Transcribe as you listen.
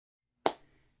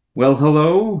Well,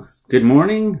 hello, good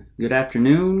morning, good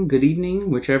afternoon, good evening,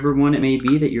 whichever one it may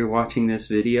be that you're watching this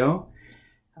video.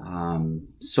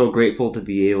 So grateful to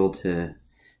be able to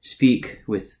speak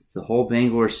with the whole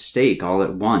Bangor stake all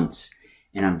at once.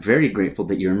 And I'm very grateful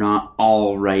that you're not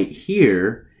all right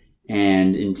here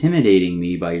and intimidating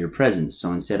me by your presence.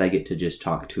 So instead I get to just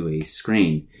talk to a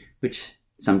screen, which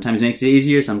sometimes makes it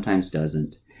easier, sometimes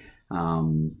doesn't.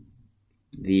 I'm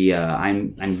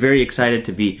very excited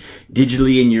to be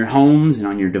digitally in your homes and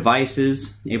on your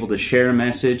devices, able to share a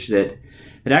message that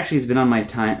actually has been on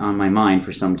my mind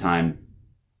for some time.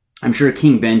 I'm sure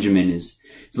King Benjamin is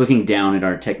looking down at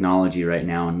our technology right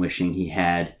now and wishing he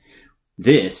had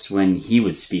this when he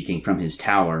was speaking from his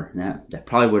tower. That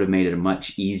probably would have made it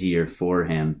much easier for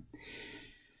him.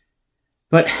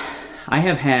 But I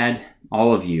have had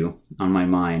all of you on my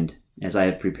mind as I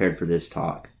have prepared for this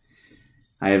talk.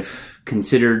 I have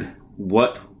considered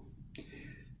what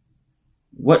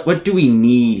do we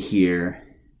need here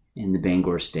in the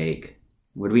Bangor stake?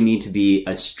 What do we need to be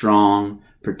a strong,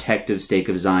 protective stake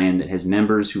of Zion that has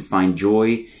members who find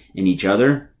joy in each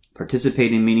other,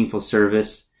 participate in meaningful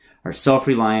service, are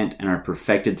self-reliant, and are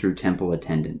perfected through temple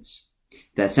attendance?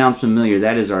 If that sounds familiar,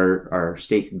 that is our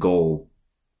stake goal,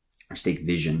 our stake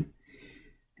vision.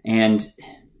 And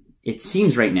it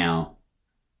seems right now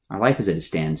our life is at a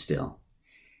standstill.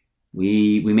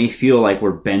 We may feel like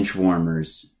we're bench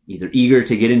warmers, either eager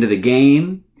to get into the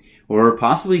game or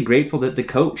possibly grateful that the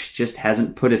coach just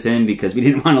hasn't put us in because we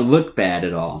didn't want to look bad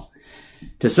at all.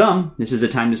 To some, this is a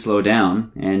time to slow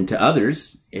down, and to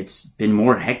others, it's been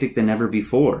more hectic than ever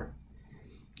before.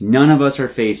 None of us are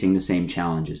facing the same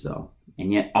challenges, though,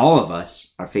 and yet all of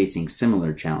us are facing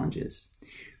similar challenges.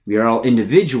 We are all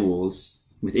individuals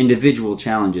with individual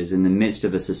challenges in the midst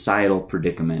of a societal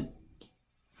predicament.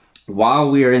 While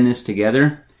we are in this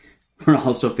together, we're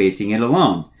also facing it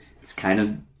alone. It's kind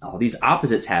of all these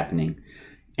opposites happening.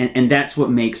 And that's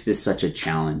what makes this such a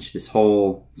challenge, this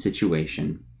whole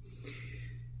situation.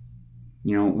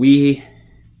 You know, we,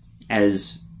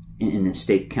 as in the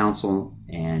State Council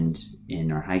and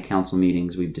in our High Council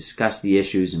meetings, we've discussed the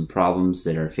issues and problems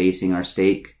that are facing our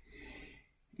stake.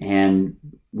 And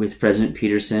with President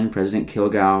Peterson, President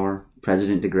Kilgour,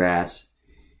 President DeGrasse,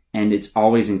 and it's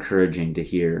always encouraging to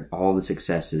hear all the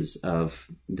successes of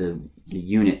the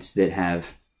units that have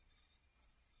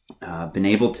been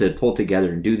able to pull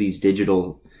together and do these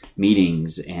digital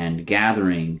meetings and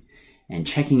gathering and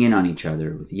checking in on each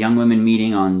other, with young women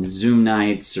meeting on Zoom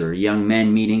nights or young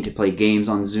men meeting to play games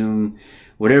on Zoom,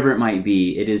 whatever it might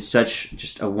be. It is such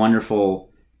just a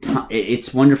wonderful time.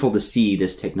 It's wonderful to see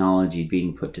this technology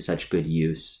being put to such good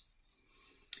use.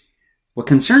 What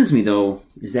concerns me, though,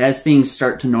 is that as things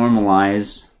start to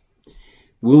normalize,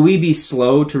 will we be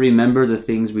slow to remember the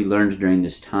things we learned during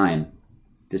this time?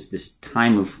 This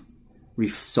time of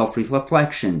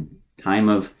self-reflection, time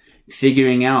of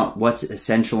figuring out what's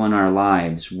essential in our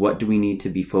lives. What do we need to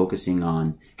be focusing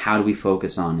on? How do we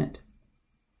focus on it?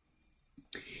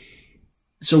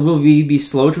 So will we be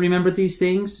slow to remember these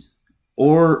things?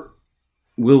 Or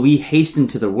will we hasten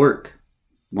to the work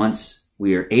once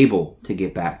we are able to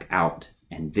get back out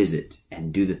and visit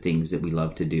and do the things that we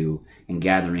love to do, and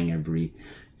gathering every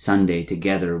Sunday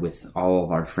together with all of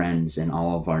our friends and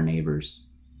all of our neighbors?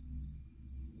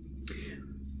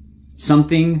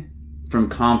 Something from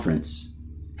conference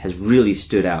has really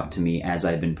stood out to me as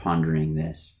I've been pondering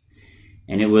this.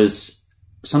 And it was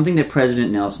something that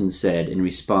President Nelson said in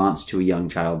response to a young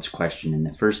child's question in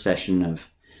the first session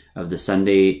of the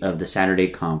Saturday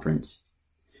conference.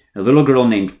 A little girl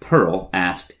named Pearl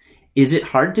asked, "Is it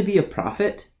hard to be a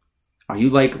prophet? Are you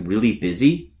like really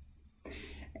busy?"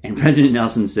 And President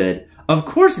Nelson said, "Of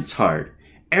course it's hard.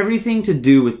 Everything to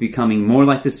do with becoming more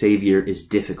like the Savior is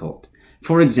difficult.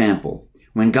 For example,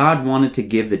 when God wanted to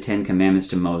give the 10 Commandments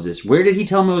to Moses, where did he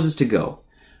tell Moses to go?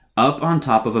 Up on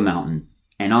top of a mountain,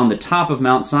 and on the top of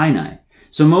Mount Sinai.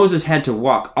 So Moses had to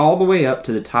walk all the way up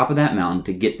to the top of that mountain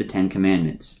to get the 10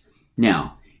 Commandments.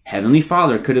 Now, Heavenly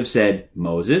Father could have said,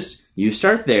 'Moses, you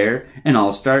start there, and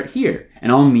I'll start here,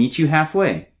 and I'll meet you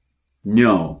halfway.'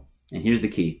 No, and here's the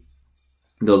key.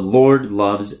 The Lord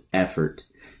loves effort,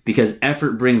 because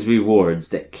effort brings rewards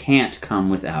that can't come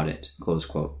without it." Close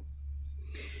quote.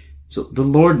 So the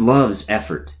Lord loves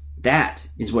effort. That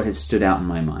is what has stood out in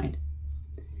my mind.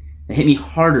 It hit me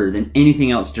harder than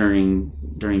anything else during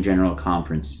General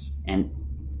Conference, and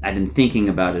I've been thinking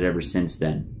about it ever since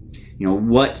then. You know,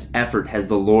 what effort has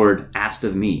the Lord asked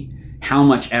of me? How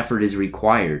much effort is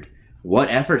required? What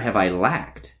effort have I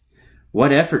lacked?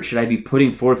 What effort should I be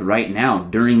putting forth right now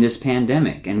during this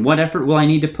pandemic? And what effort will I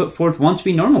need to put forth once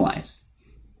we normalize?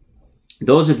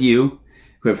 Those of you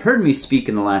who have heard me speak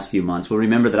in the last few months will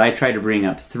remember that I try to bring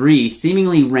up 3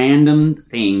 seemingly random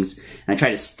things, and I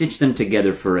try to stitch them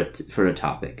together for a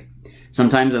topic.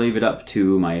 Sometimes I leave it up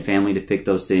to my family to pick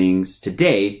those things.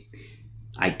 Today,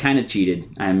 I kind of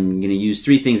cheated. I'm going to use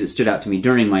 3 things that stood out to me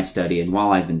during my study and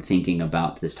while I've been thinking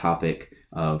about this topic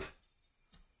of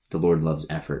the Lord loves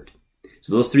effort.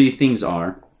 So those 3 things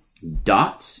are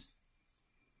dots,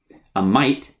 a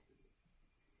mite,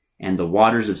 and the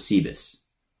waters of Sebus.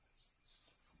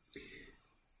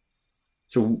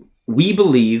 So we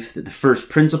believe that the first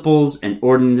principles and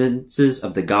ordinances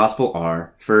of the gospel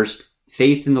are, first,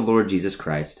 faith in the Lord Jesus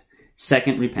Christ;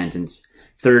 second, repentance;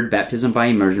 third, baptism by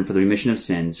immersion for the remission of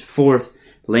sins; fourth,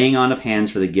 laying on of hands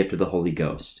for the gift of the Holy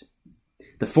Ghost.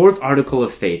 The 4th article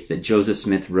of faith that Joseph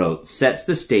Smith wrote sets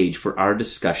the stage for our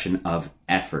discussion of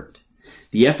effort.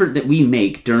 The effort that we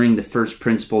make during the first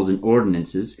principles and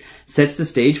ordinances sets the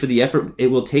stage for the effort it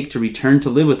will take to return to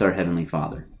live with our Heavenly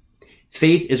Father.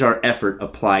 Faith is our effort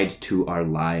applied to our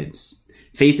lives.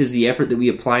 Faith is the effort that we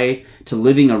apply to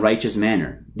living a righteous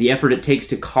manner, the effort it takes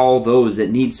to call those that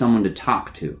need someone to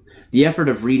talk to, the effort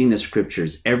of reading the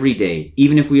scriptures every day,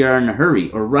 even if we are in a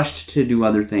hurry or rushed to do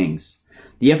other things,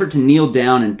 the effort to kneel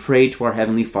down and pray to our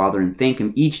Heavenly Father and thank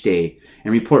Him each day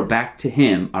and report back to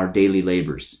Him our daily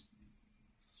labors.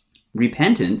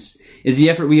 Repentance is the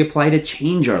effort we apply to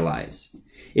change our lives.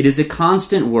 It is the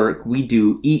constant work we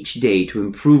do each day to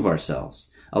improve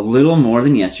ourselves, a little more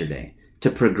than yesterday, to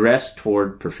progress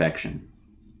toward perfection.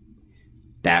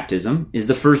 Baptism is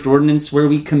the first ordinance where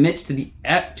we commit to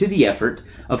the effort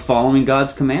of following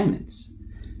God's commandments.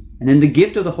 And then the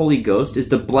gift of the Holy Ghost is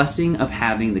the blessing of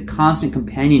having the constant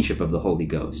companionship of the Holy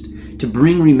Ghost, to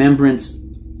bring remembrance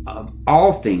of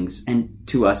all things and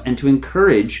to us, and to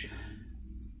encourage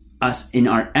us in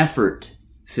our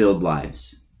effort-filled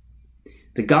lives.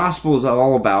 The gospel is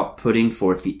all about putting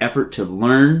forth the effort to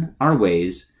learn our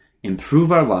ways, improve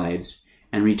our lives,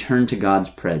 and return to God's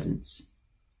presence.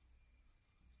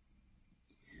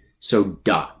 So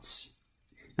dots.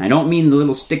 I don't mean the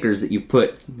little stickers that you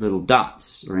put little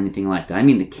dots or anything like that. I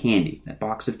mean the candy, that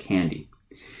box of candy.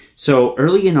 So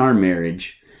early in our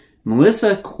marriage,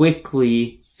 Melissa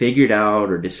quickly figured out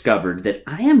or discovered that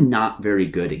I am not very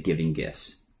good at giving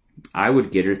gifts. I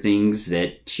would get her things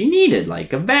that she needed,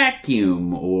 like a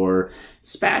vacuum or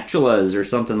spatulas or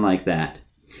something like that.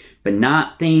 But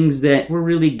not things that were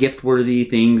really gift-worthy,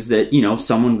 things that,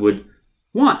 someone would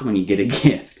want when you get a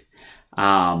gift.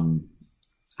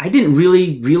 I didn't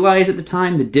really realize at the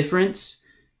time the difference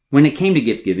when it came to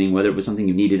gift giving, whether it was something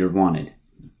you needed or wanted,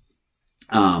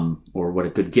 or what a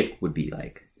good gift would be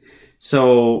like.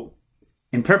 So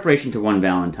in preparation to one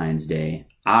Valentine's Day,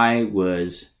 I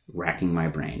was racking my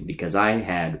brain because I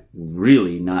had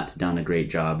really not done a great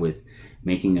job with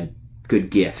making a good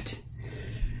gift.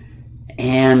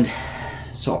 And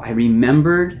so I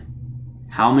remembered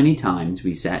how many times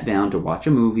we sat down to watch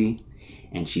a movie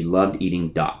and she loved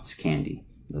eating dots candy.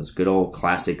 Those good old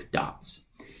classic dots.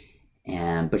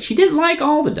 But she didn't like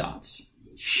all the dots.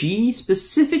 She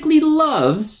specifically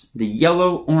loves the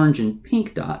yellow, orange, and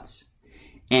pink dots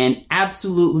and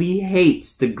absolutely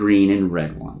hates the green and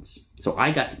red ones. So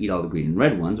I got to eat all the green and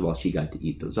red ones while she got to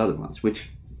eat those other ones, which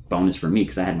bonus for me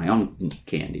because I had my own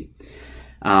candy.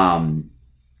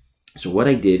 So what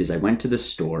I did is I went to the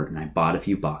store and I bought a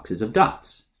few boxes of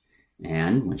dots.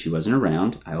 And when she wasn't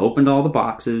around, I opened all the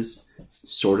boxes,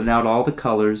 sorted out all the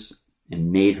colors,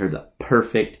 and made her the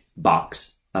perfect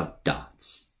box of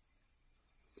dots.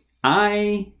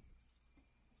 I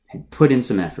had put in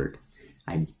some effort.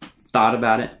 I thought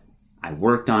about it. I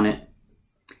worked on it.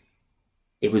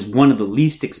 It was one of the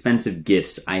least expensive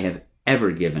gifts I have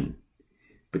ever given.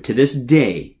 But to this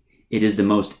day, it is the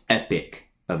most epic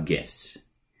of gifts.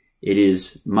 It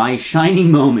is my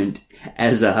shining moment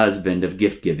as a husband of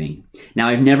gift giving. Now,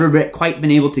 I've never quite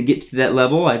been able to get to that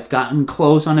level. I've gotten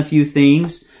close on a few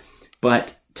things,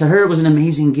 but to her it was an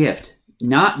amazing gift.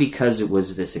 Not because it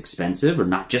was this expensive, or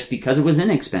not just because it was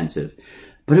inexpensive,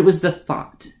 but it was the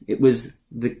thought. It was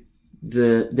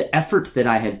the effort that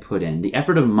I had put in, the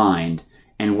effort of mind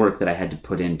and work that I had to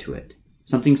put into it.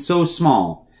 Something so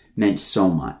small meant so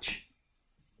much.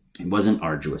 It wasn't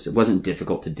arduous. It wasn't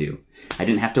difficult to do. I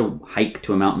didn't have to hike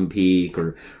to a mountain peak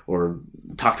or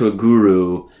talk to a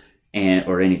guru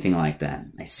or anything like that.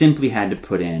 I simply had to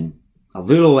put in a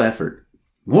little effort,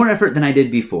 more effort than I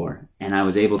did before, and I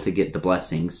was able to get the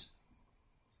blessings,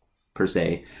 per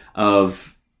se,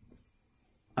 of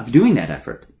doing that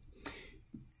effort.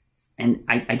 And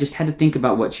I just had to think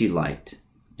about what she liked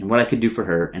and what I could do for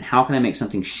her and how can I make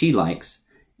something she likes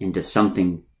into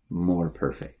something more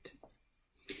perfect.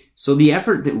 So the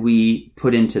effort that we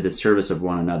put into the service of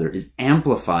one another is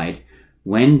amplified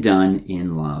when done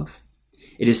in love.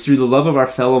 It is through the love of our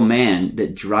fellow man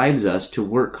that drives us to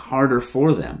work harder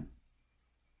for them.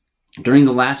 During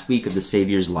the last week of the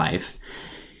Savior's life,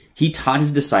 he taught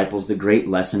his disciples the great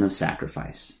lesson of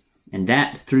sacrifice, and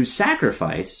that through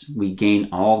sacrifice we gain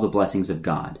all the blessings of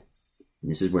God. And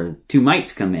this is where two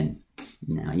mites come in.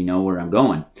 Now you know where I'm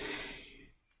going.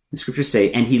 The scriptures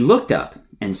say, "And he looked up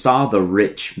and saw the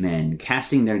rich men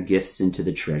casting their gifts into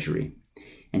the treasury.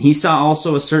 And he saw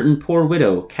also a certain poor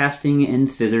widow casting in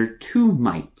thither 2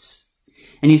 mites.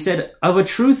 And he said, Of a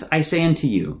truth I say unto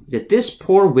you, that this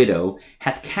poor widow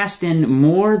hath cast in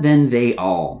more than they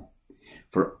all.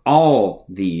 For all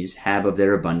these have of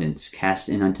their abundance cast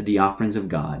in unto the offerings of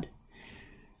God.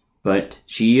 But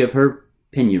she of her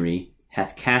penury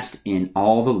hath cast in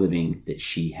all the living that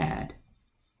she had."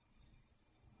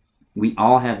 We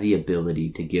all have the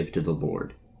ability to give to the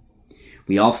Lord.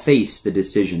 We all face the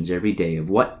decisions every day of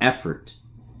what effort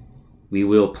we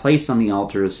will place on the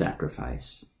altar of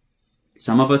sacrifice.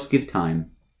 Some of us give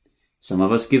time. Some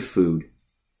of us give food.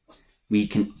 We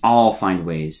can all find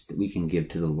ways that we can give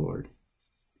to the Lord.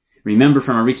 Remember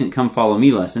from our recent Come Follow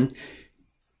Me lesson,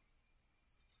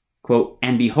 quote,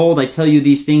 "And behold, I tell you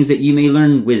these things that ye may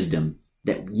learn wisdom,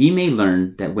 that ye may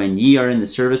learn that when ye are in the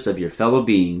service of your fellow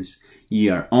beings, ye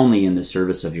are only in the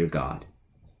service of your God."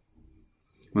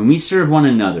 When we serve one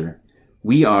another,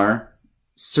 we are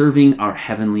serving our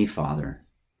Heavenly Father.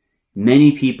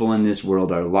 Many people in this world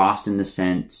are lost in the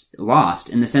sense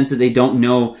that they don't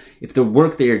know if the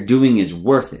work they are doing is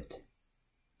worth it.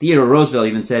 Theodore Roosevelt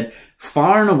even said,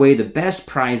 "Far and away the best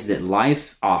prize that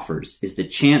life offers is the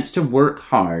chance to work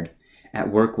hard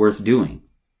at work worth doing."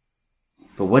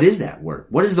 But what is that work?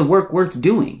 What is the work worth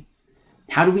doing?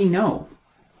 How do we know?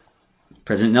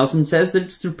 President Nelson says that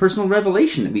it's through personal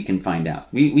revelation that we can find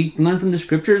out. We learn from the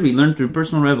scriptures. We learn through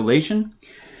personal revelation.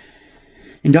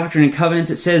 In Doctrine and Covenants,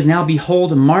 it says, "Now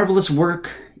behold, a marvelous work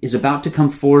is about to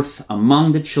come forth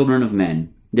among the children of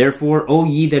men. Therefore, O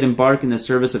ye that embark in the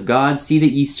service of God, see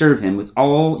that ye serve him with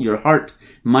all your heart,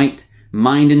 might,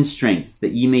 mind, and strength,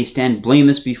 that ye may stand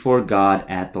blameless before God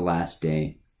at the last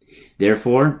day.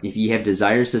 Therefore, if ye have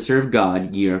desires to serve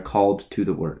God, ye are called to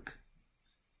the work."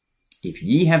 If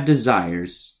ye have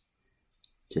desires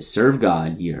to serve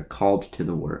God, ye are called to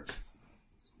the work.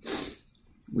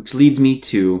 Which leads me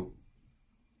to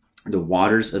the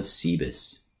waters of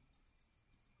Sebus.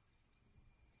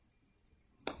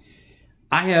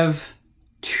 I have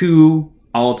 2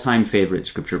 all-time favorite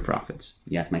scripture prophets.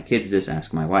 You ask my kids this,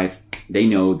 ask my wife. They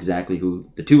know exactly who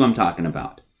the 2 I'm talking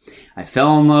about. I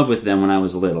fell in love with them when I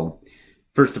was little.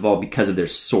 First of all, because of their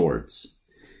swords.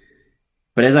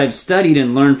 But as I've studied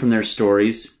and learned from their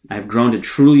stories, I've grown to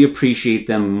truly appreciate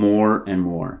them more and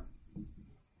more.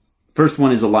 First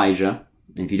one is Elijah.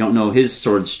 And if you don't know his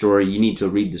sword story, you need to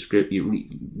read the script.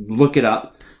 Look it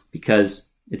up because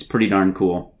it's pretty darn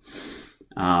cool.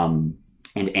 And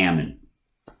Ammon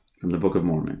from the Book of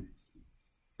Mormon.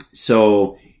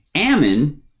 So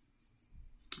Ammon,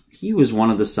 he was one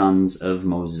of the sons of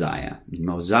Mosiah.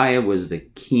 Mosiah was the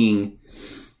king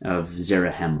of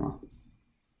Zarahemla.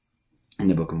 In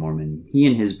the Book of Mormon, he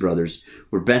and his brothers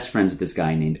were best friends with this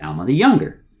guy named Alma the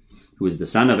Younger, who is the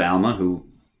son of Alma, who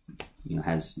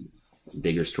has a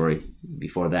bigger story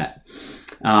before that.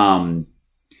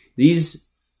 These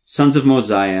sons of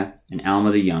Mosiah and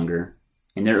Alma the Younger,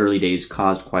 in their early days,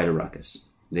 caused quite a ruckus.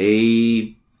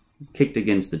 They kicked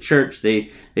against the church. They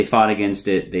fought against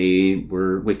it. They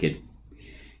were wicked.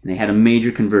 And they had a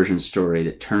major conversion story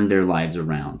that turned their lives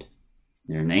around.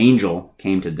 An angel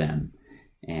came to them,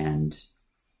 and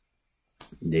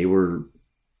they were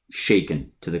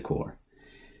shaken to the core.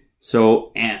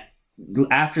 So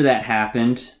after that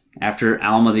happened, after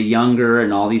Alma the Younger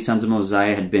and all these sons of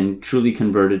Mosiah had been truly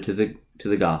converted to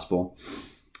the gospel,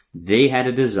 they had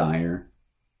a desire,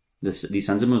 these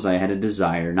sons of Mosiah had a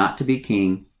desire not to be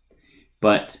king,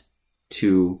 but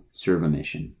to serve a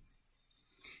mission.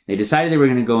 They decided they were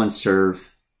going to go and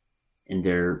serve in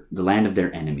the land of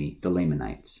their enemy, the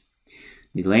Lamanites.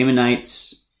 The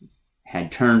Lamanites had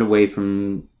turned away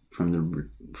from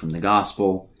the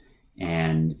gospel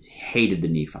and hated the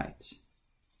Nephites.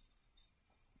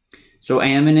 So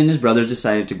Ammon and his brothers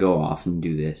decided to go off and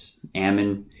do this.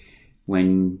 Ammon,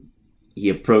 when he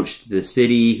approached the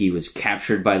city, he was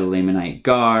captured by the Lamanite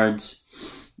guards,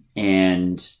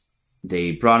 and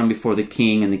they brought him before the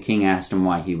king, and the king asked him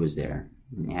why he was there.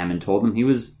 And Ammon told him he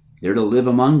was there to live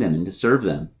among them and to serve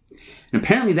them. And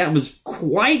apparently that was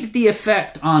quite the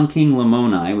effect on King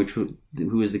Lamoni,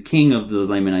 who was the king of the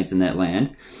Lamanites in that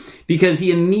land, because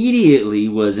he immediately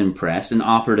was impressed and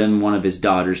offered him one of his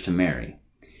daughters to marry.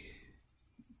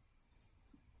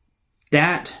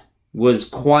 That was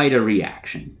quite a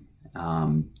reaction.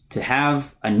 To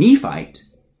have a Nephite,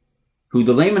 who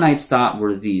the Lamanites thought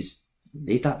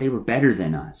they thought they were better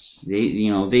than us.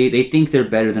 They think they're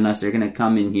better than us. They're going to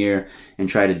come in here and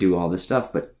try to do all this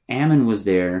stuff. But Ammon was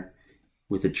there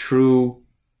with a true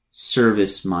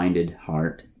service-minded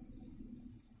heart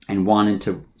and wanted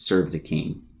to serve the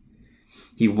king.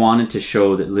 He wanted to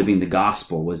show that living the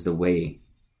gospel was the way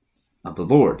of the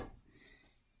Lord.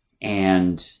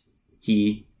 And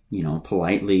he,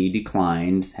 politely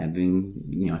declined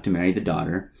having, to marry the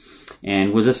daughter,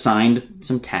 and was assigned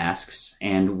some tasks,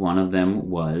 and one of them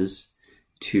was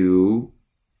to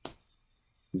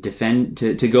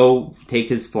go take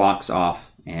his flocks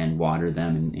off and water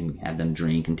them and have them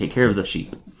drink and take care of the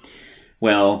sheep.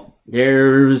 Well,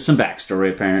 there's some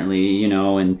backstory apparently,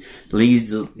 and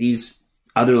these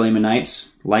other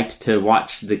Lamanites liked to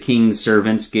watch the king's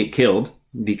servants get killed,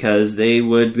 because they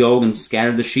would go and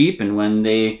scatter the sheep, and when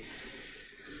they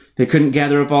couldn't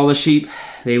gather up all the sheep,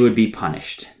 they would be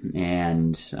punished.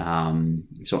 And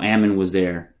so Ammon was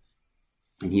there,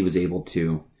 and he was able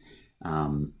to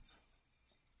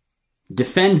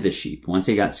defend the sheep. Once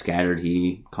they got scattered,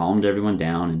 he calmed everyone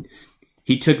down, and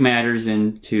he took matters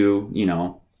into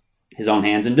his own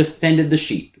hands and defended the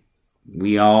sheep.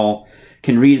 We all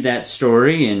can read that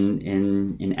story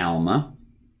in Alma.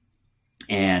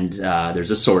 And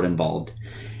there's a sword involved.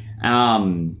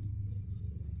 But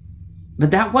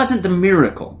that wasn't the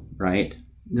miracle, right?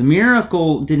 The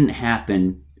miracle didn't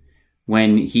happen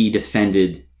when he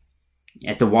defended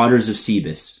at the waters of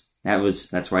Sebus.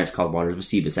 That's why it's called waters of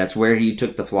Sebus. That's where he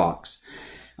took the flocks.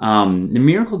 The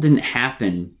miracle didn't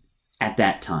happen at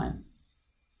that time.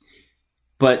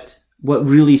 But what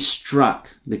really struck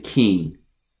the king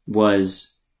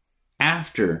was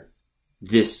after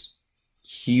this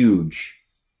huge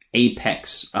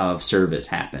apex of service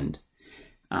happened,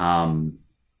 when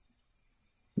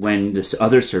the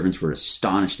other servants were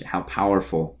astonished at how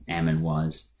powerful Ammon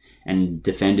was and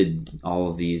defended all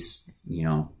of these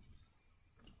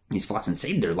flocks and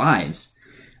saved their lives.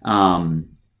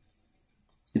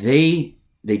 They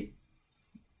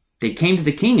came to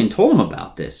the king and told him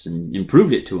about this and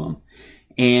proved it to him.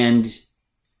 And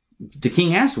the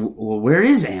king asked, well, where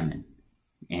is Ammon?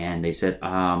 And they said,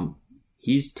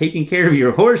 he's taking care of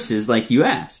your horses like you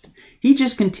asked. He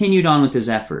just continued on with his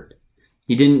effort.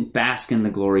 He didn't bask in the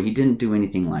glory. He didn't do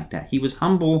anything like that. He was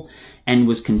humble and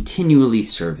was continually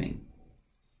serving.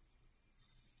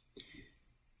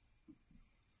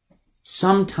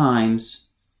 Sometimes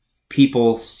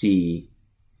people see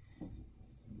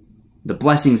the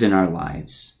blessings in our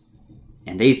lives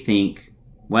and they think,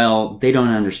 well, they don't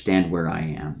understand where I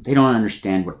am. They don't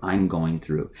understand what I'm going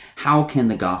through. How can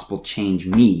the gospel change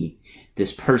me,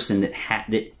 this person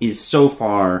that is so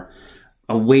far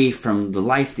away from the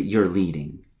life that you're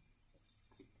leading?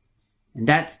 And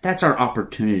that's our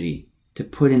opportunity to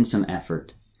put in some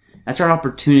effort. That's our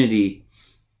opportunity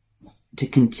to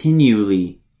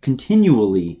continually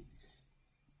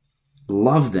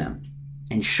love them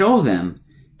and show them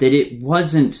that it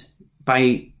wasn't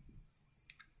by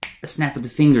a snap of the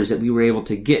fingers that we were able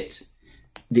to get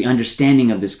the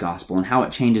understanding of this gospel and how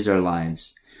it changes our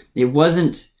lives. It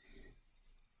wasn't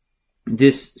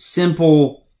this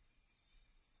simple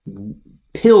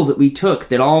pill that we took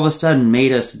that all of a sudden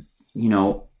made us,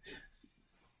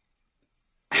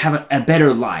 have a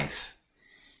better life.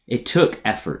 It took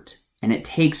effort, and it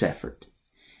takes effort.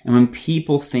 And when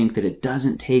people think that it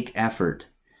doesn't take effort,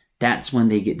 that's when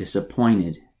they get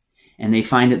disappointed and they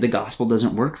find that the gospel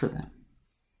doesn't work for them.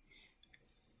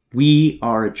 We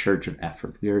are a church of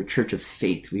effort. We are a church of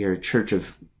faith. We are a church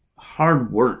of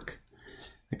hard work.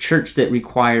 A church that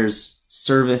requires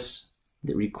service,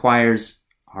 that requires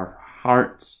our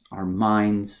hearts, our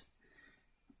minds,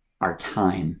 our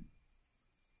time.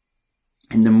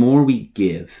 And the more we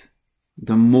give,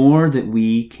 the more that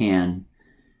we can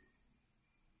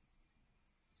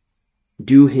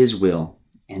do His will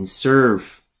and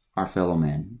serve our fellow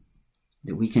men,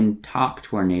 that we can talk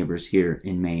to our neighbors here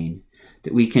in Maine,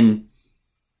 that we can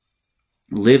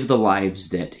live the lives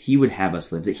that He would have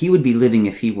us live, that He would be living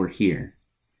if He were here.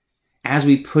 As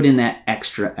we put in that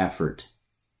extra effort,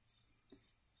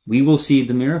 we will see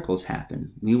the miracles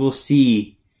happen. We will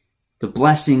see the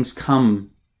blessings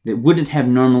come that wouldn't have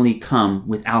normally come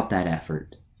without that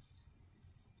effort.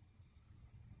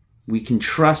 We can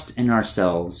trust in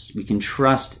ourselves. We can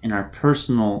trust in our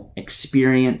personal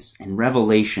experience and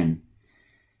revelation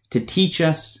to teach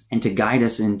us and to guide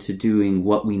us into doing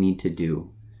what we need to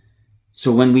do.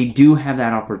 So when we do have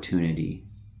that opportunity,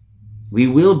 we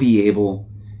will be able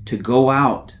to go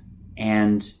out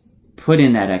and put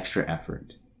in that extra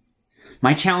effort.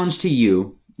 My challenge to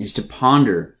you is to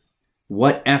ponder,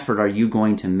 what effort are you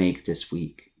going to make this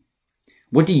week?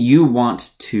 What do you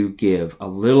want to give a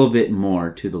little bit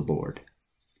more to the Lord?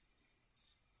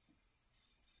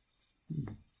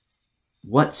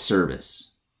 What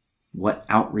service, what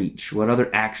outreach, what other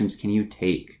actions can you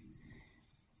take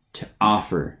to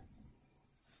offer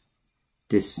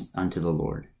this unto the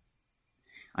Lord?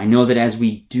 I know that as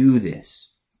we do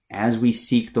this, as we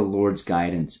seek the Lord's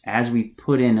guidance, as we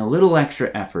put in a little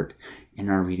extra effort in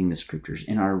our reading the scriptures,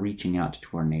 in our reaching out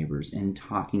to our neighbors, and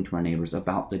talking to our neighbors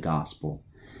about the gospel,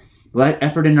 that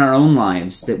effort in our own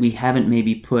lives that we haven't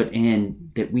maybe put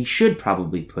in, that we should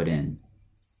probably put in,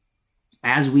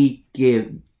 as we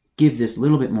give this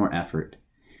little bit more effort,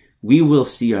 we will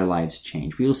see our lives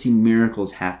change. We will see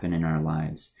miracles happen in our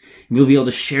lives. We'll be able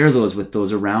to share those with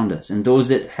those around us and those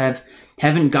that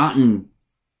haven't gotten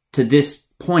to this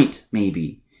point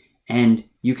maybe. And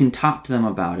you can talk to them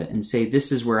about it and say,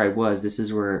 this is where I was. This is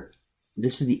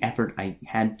the effort I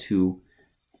had to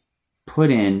put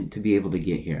in to be able to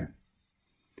get here.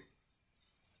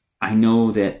 I know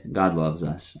that God loves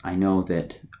us. I know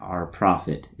that our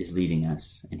prophet is leading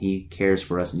us and he cares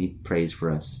for us and he prays for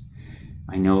us.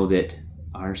 I know that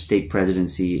our state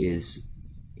presidency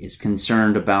is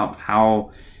concerned about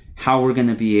how we're going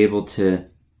to be able to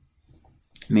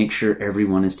make sure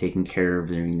everyone is taken care of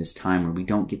during this time where we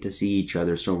don't get to see each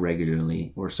other so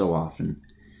regularly or so often.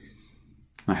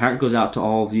 My heart goes out to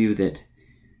all of you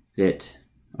that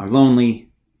are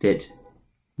lonely, that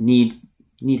need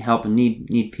help and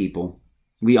need people.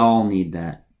 We all need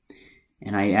that.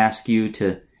 And I ask you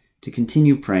to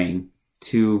continue praying,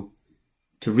 to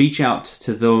reach out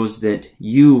to those that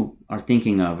you are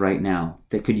thinking of right now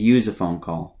that could use a phone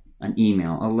call, an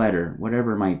email, a letter,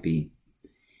 whatever it might be.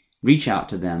 Reach out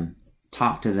to them,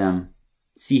 talk to them,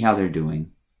 see how they're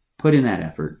doing. Put in that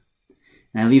effort.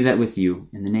 And I leave that with you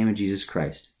in the name of Jesus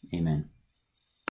Christ. Amen.